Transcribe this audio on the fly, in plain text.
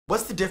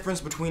What's the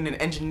difference between an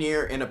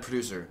engineer and a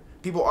producer?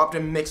 People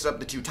often mix up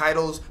the two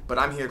titles, but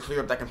I'm here to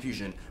clear up that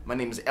confusion. My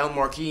name is El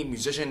Marquis,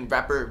 musician,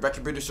 rapper,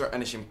 record producer,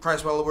 and a Shame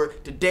prize follower.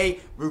 Today,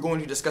 we're going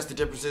to discuss the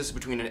differences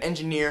between an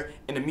engineer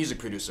and a music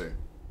producer.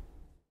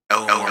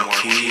 El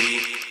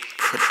Marquis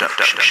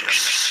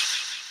Productions.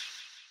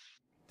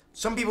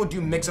 Some people do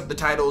mix up the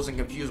titles and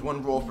confuse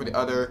one role for the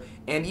other,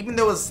 and even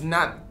though it's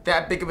not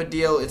that big of a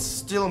deal, it's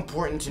still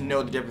important to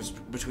know the difference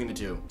between the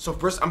two. So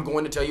first, I'm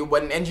going to tell you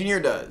what an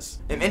engineer does.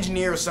 An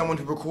engineer is someone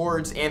who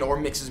records and or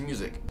mixes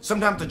music.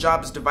 Sometimes the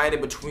job is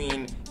divided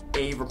between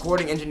a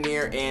recording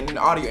engineer and an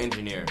audio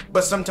engineer,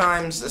 but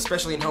sometimes,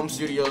 especially in home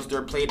studios,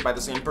 they're played by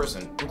the same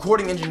person.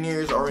 Recording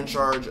engineers are in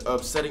charge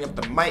of setting up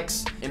the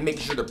mics and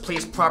making sure they're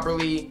placed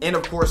properly, and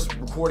of course,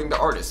 recording the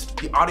artist.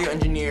 The audio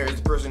engineer is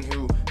the person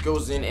who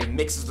goes in and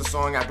mixes the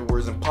song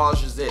afterwards and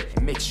polishes it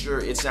and makes sure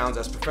it sounds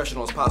as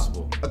professional as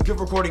possible. A good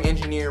recording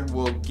engineer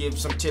will give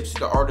some tips to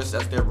the artist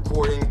as they're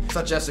recording,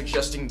 such as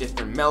suggesting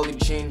different melody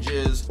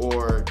changes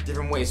or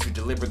different ways to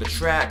deliver the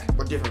track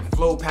or different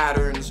flow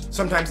patterns,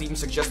 sometimes even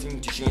suggesting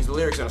to change the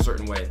lyrics in a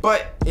certain way.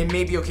 But it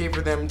may be okay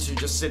for them to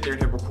just sit there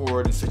and hit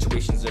record in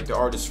situations if the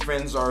artist's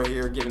friends are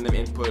here giving them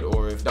input,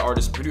 or if the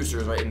artist's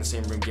producers are in the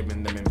same room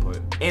giving them input.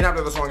 And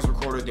after the song is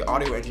recorded, the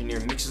audio engineer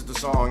mixes the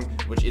song,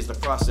 which is the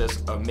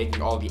process of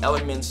making all the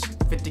elements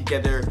fit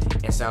together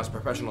and sound as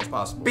professional as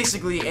possible.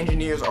 Basically,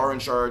 engineers are in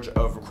charge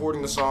of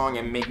recording the song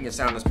and making it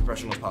sound as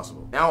professional as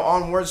possible. Now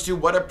onwards to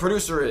what a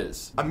producer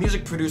is. A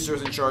music producer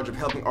is in charge of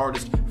helping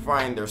artists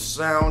find their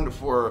sound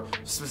for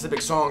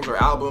specific songs or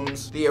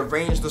albums. They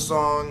arrange the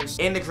songs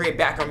and they create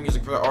background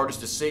music for the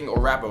artist to sing or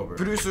rap over.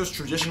 Producers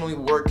traditionally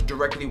work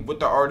directly with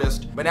the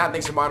artist, but now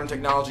thanks to modern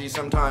technology,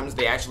 sometimes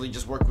they actually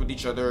just work with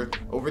each other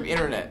over the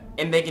internet.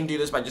 And they can do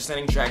this by just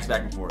sending tracks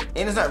back and forth.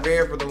 And it's not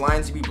rare for the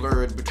lines to be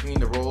blurred between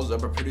the roles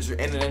of a producer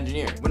and an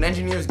engineer. When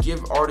engineers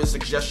give artists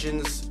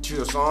suggestions to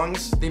the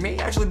songs, they may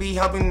actually be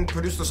helping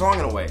produce the song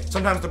in a way.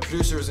 Sometimes the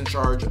producer is in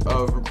charge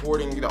of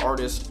recording the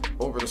artist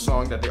over the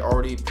song that they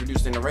already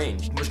produced and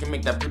arranged, which can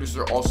make that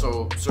producer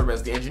also serve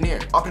as the engineer.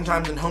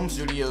 Oftentimes in home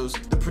studios,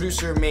 the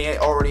producer may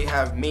already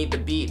have made the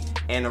beat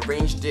and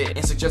arranged it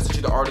and suggested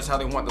to the artist how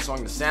they want the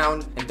song to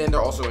sound, and then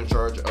they're also in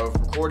charge of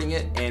recording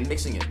it and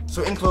mixing it.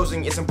 So in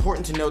closing, it's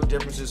important to know the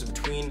differences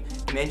between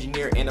an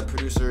engineer and a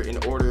producer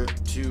in order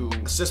to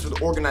assist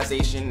with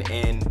organization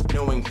and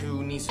knowing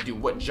who needs to do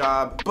what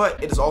job,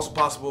 but it is also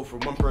possible for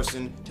one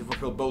person to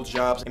fulfill both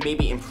jobs and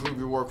maybe improve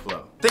your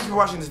workflow. Thank you for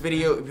watching this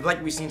video. If you like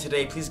what we've seen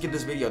today, please give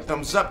this video a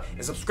thumbs up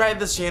and subscribe to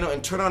this channel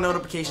and turn on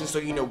notifications so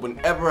you know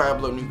whenever I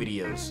upload new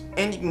videos.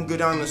 And you can go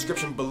down in the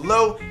description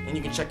below and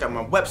you can check out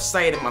my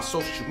website and my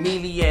social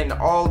media and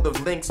all the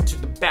links to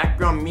the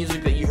background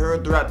music that you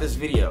heard throughout this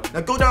video.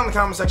 Now go down in the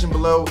comment section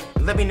below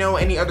and let me know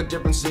any other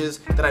differences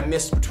that I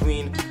missed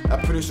between a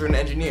producer and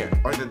an engineer.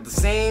 Are they the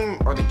same?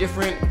 Are they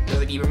different?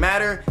 Does it even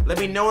matter? Let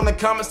me know in the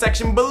comment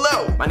section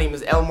below. My name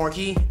is El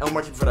Marquis, El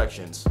Marquis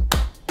Productions.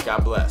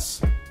 God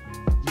bless.